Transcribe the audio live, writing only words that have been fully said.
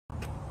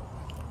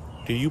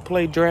Do you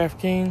play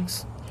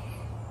DraftKings?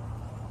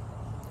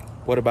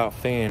 What about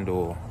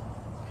FanDuel?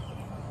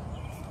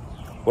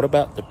 What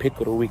about the pick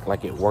of the week,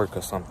 like at work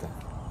or something?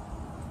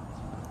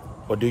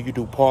 Or do you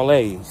do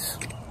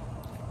parlays?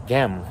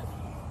 Gambling?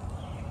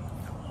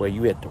 Well,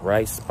 you at the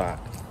right spot.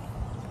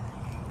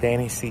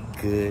 Fantasy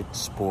Good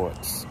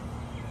Sports.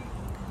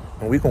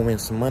 And we're going to win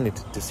some money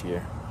this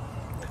year.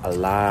 A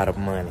lot of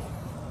money.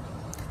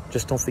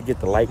 Just don't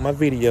forget to like my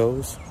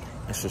videos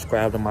and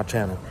subscribe to my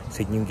channel so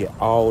you can get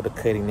all the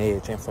cutting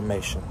edge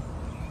information.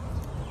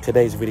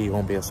 Today's video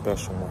gonna be a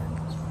special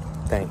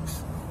one.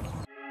 Thanks.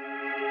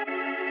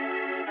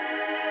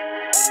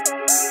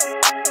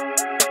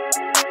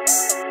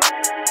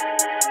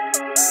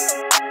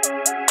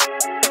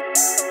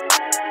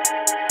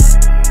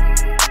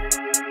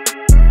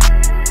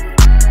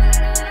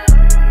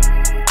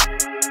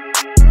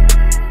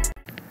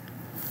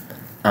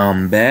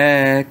 I'm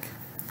back.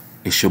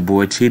 It's your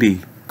boy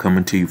Chitty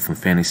coming to you from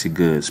Fantasy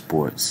Good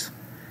Sports.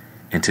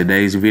 And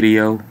today's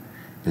video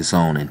is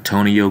on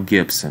Antonio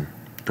Gibson,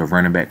 the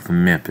running back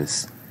from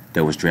Memphis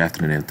that was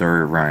drafted in the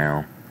 3rd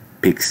round,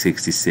 pick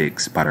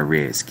 66 by the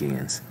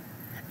Redskins.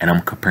 And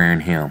I'm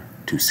comparing him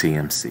to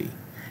CMC.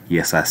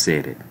 Yes, I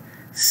said it.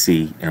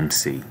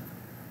 CMC.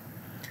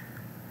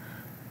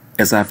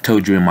 As I've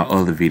told you in my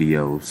other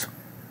videos,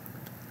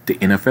 the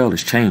NFL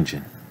is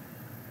changing.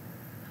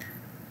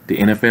 The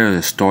NFL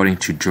is starting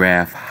to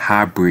draft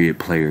hybrid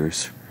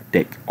players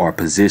that are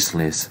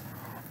positionless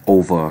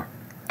over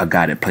a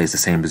guy that plays the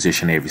same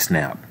position every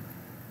snap.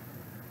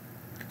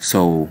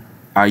 So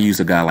I use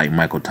a guy like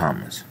Michael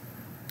Thomas.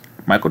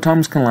 Michael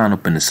Thomas can line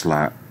up in the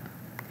slot.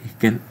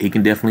 He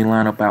can definitely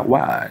line up out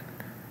wide,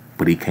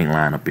 but he can't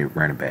line up at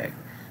running back.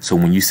 So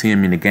when you see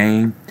him in the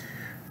game,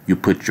 you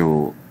put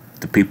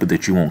the people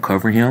that you want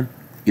covering him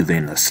either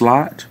in the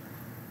slot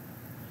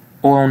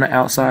or on the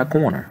outside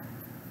corner.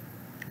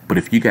 But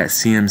if you got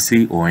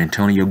CMC or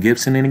Antonio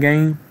Gibson in the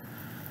game,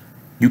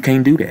 you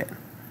can't do that.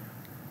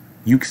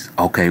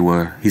 Okay,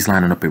 well, he's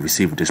lining up at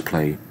receiver this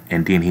play,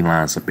 and then he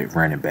lines up at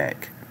running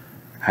back.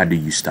 How do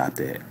you stop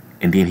that?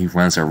 And then he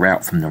runs a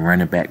route from the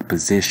running back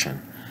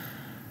position.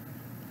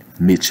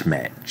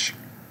 Mismatch.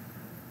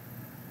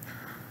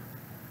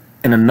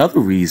 And another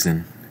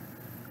reason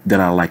that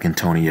I like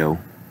Antonio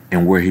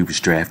and where he was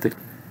drafted,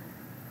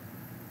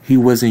 he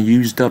wasn't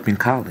used up in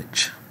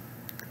college.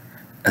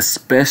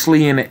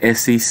 Especially in the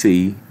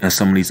SEC and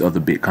some of these other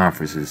big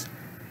conferences,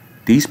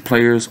 these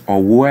players are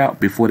wore out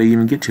before they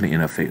even get to the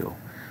NFL,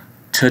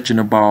 touching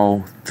the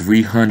ball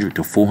 300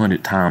 to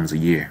 400 times a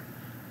year.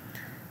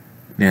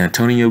 Now,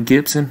 Antonio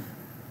Gibson,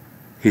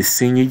 his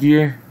senior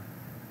year,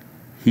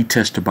 he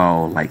touched the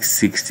ball like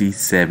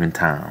 67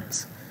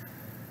 times.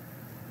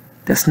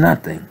 That's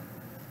nothing.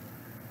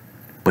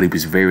 But he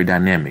was very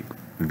dynamic,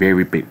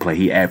 very big play.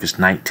 He averaged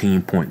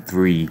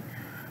 19.3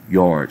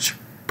 yards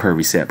per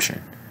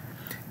reception.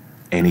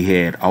 And he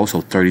had also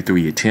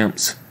 33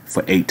 attempts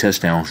for 8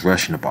 touchdowns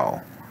rushing the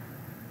ball.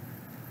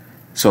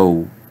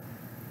 So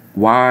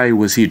why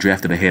was he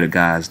drafted ahead of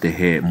guys that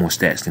had more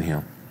stats than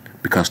him?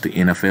 Because the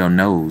NFL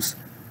knows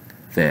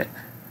that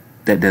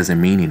that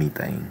doesn't mean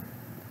anything.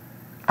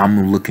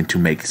 I'm looking to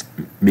make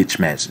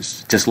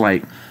mismatches. Just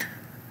like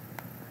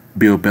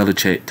Bill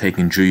Belichick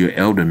taking Julian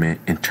Edelman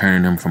and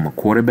turning him from a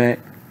quarterback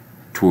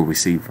to a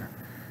receiver.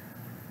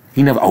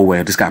 He never, oh,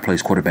 well, this guy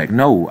plays quarterback.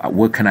 No,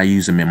 what can I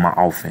use him in my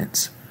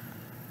offense?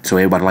 So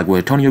everybody like, well,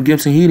 Antonio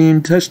Gibson, he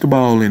didn't touch the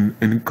ball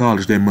in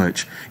college that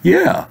much.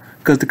 Yeah,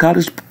 because the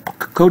college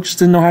coaches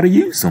didn't know how to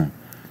use him.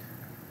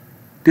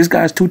 This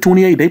guy's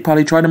 228. They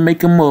probably tried to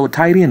make him a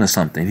tight end or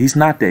something. He's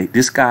not that.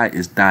 This guy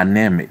is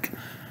dynamic.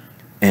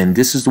 And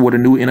this is where the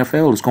new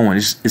NFL is going.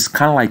 It's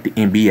kind of like the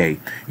NBA.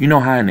 You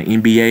know how in the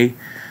NBA,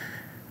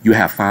 you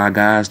have 5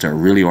 guys that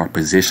really are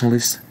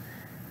positionless?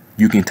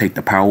 You can take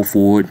the power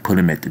forward, put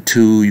him at the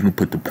 2. You can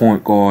put the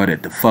point guard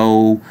at the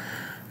 4.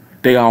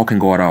 They all can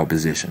guard all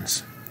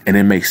positions. And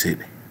it makes it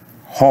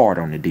hard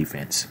on the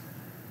defense.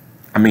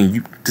 I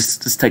mean,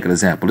 let's take an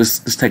example.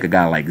 Let's take a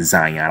guy like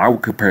Zion. I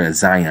would compare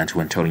Zion to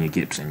Antonio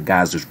Gibson.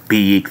 Guys are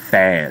big,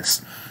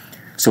 fast.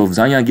 So if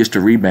Zion gets the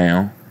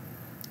rebound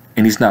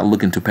and he's not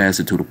looking to pass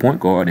it to the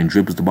point guard and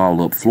dribbles the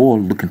ball up floor,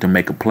 looking to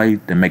make a play,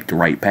 to make the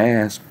right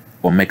pass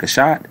or make a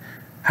shot,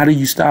 how do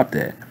you stop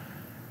that?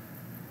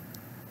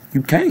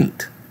 You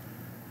can't.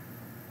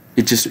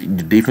 The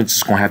defense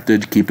is going to have to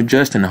keep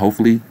adjusting, and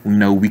hopefully,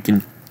 we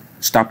can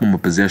stop them a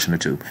possession or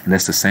two. And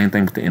that's the same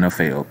thing with the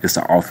NFL. It's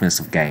an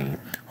offensive game.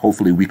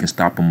 Hopefully, we can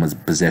stop them a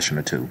possession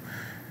or two.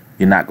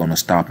 You're not going to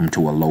stop them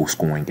to a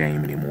low-scoring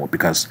game anymore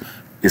because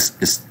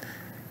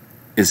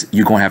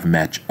you're going to have a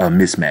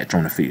mismatch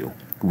on the field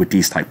with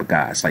these type of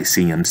guys like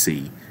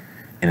CMC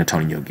and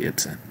Antonio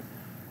Gibson.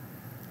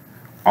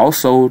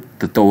 Also,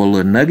 to throw a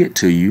little nugget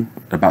to you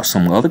about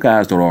some other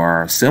guys that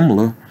are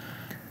similar,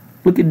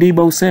 look at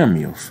Deebo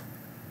Samuels.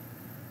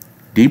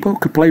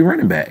 Deebo could play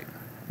running back.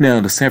 Now,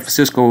 the San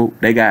Francisco,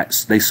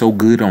 they so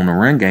good on the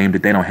run game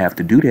that they don't have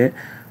to do that.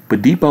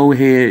 But Deebo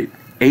had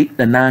 8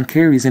 or 9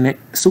 carries in that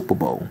Super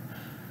Bowl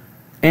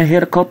and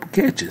had a couple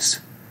catches.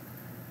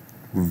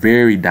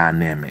 very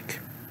dynamic.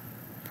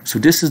 So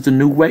this is the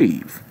new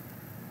wave.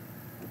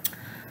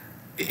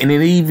 And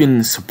it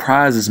even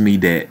surprises me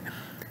that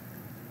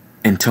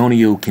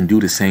Antonio can do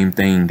the same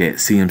thing that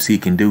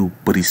CMC can do,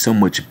 but he's so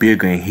much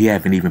bigger and he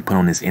haven't even put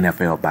on his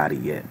NFL body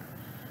yet.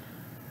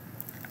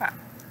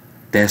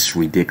 That's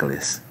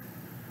ridiculous.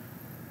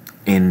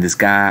 And this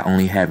guy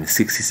only having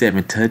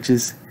 67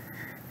 touches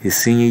his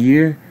senior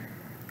year,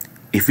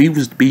 if he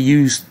was to be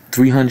used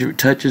 300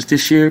 touches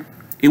this year,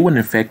 it wouldn't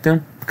affect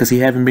him because he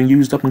haven't been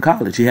used up in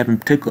college.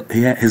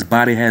 His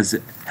body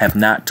have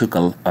not took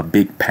a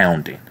big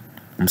pounding.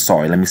 I'm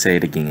sorry, let me say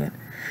it again.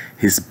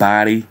 His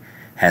body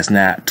has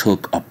not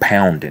took a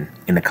pounding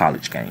in the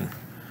college game.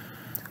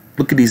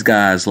 Look at these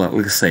guys, like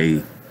let's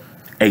say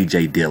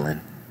A.J.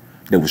 Dillon,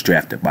 that was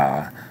drafted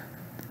by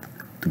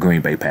the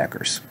Green Bay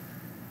Packers.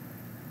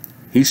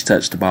 He's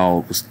touched the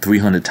ball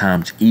 300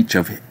 times each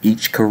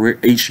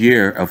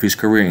year of his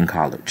career in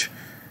college.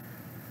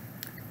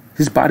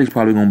 His body's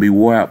probably going to be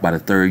wore out by the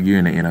third year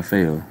in the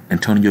NFL.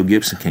 Antonio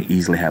Gibson can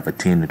easily have a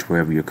 10 to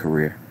 12 year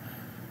career.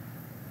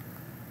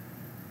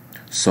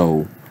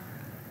 So,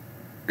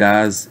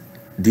 guys,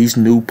 these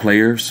new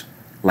players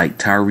like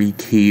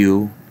Tyreek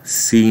Hill,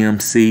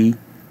 CMC,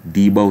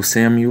 Deebo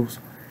Samuels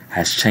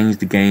has changed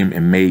the game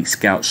and made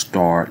scouts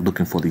start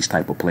looking for these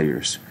type of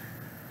players.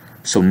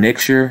 So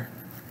next year,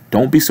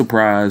 don't be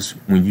surprised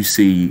when you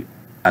see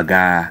a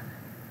guy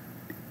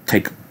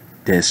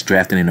that's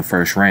drafted in the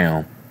first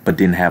round but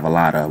didn't have a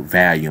lot of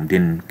volume,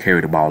 didn't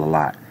carry the ball a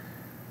lot.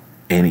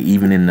 And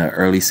even in the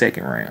early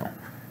second round,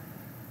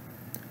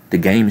 the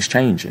game is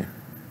changing.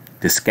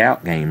 The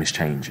scout game is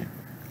changing.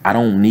 I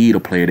don't need a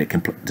player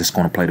that's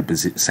going to play the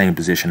same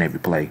position every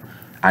play.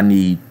 I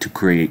need to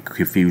create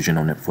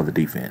confusion for the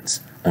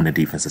defense, on the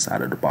defensive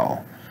side of the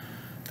ball.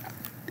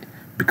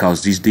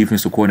 Because these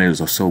defensive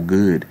coordinators are so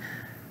good.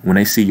 When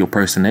they see your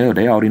personnel,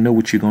 they already know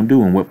what you're going to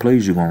do and what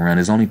plays you're going to run.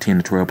 There's only 10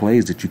 to 12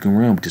 plays that you can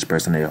run with this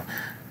personnel.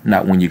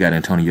 Not when you got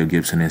Antonio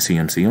Gibson and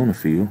CMC on the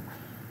field.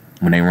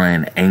 When they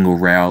run angle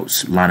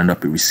routes, lining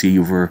up a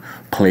receiver,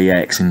 play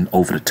action,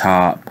 over the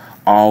top,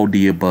 all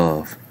the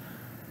above.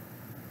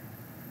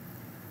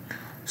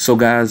 So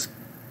guys,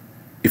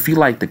 if you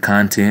like the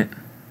content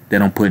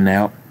that I'm putting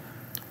out,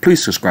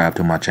 please subscribe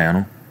to my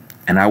channel.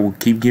 And I will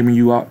keep giving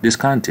you out this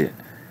content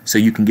so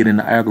you can get in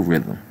the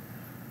algorithm.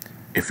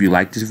 If you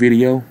like this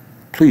video,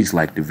 please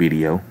like the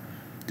video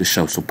to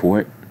show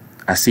support.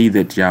 I see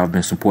that y'all have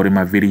been supporting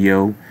my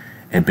video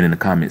and been in the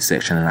comment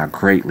section, and I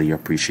greatly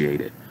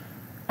appreciate it.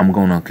 I'm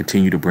going to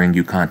continue to bring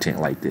you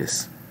content like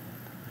this.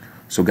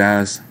 So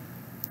guys,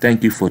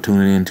 thank you for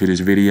tuning in to this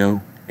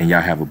video, and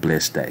y'all have a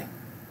blessed day.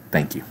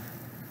 Thank you.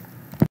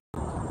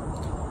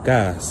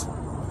 Guys,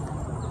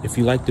 if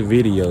you like the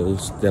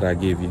videos that I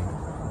give you,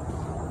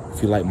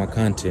 if you like my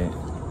content,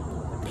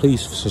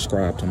 please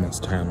subscribe to my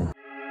channel.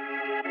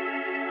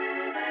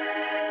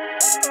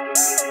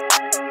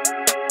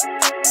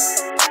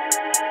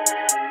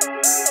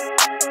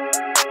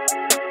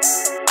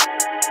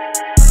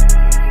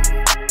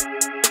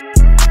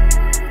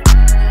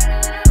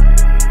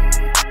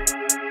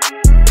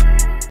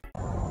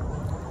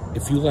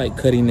 If you like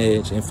cutting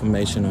edge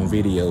information on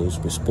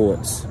videos with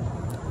sports,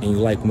 and you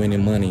like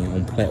winning money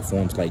on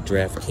platforms like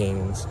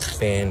DraftKings,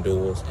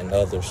 FanDuel, and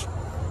others,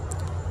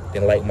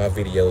 then like my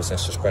videos and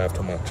subscribe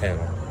to my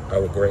channel. I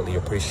would greatly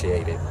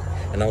appreciate it.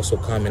 And also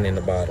comment in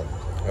the bottom.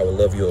 I would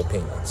love your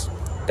opinions.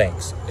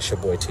 Thanks. It's your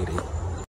boy TD.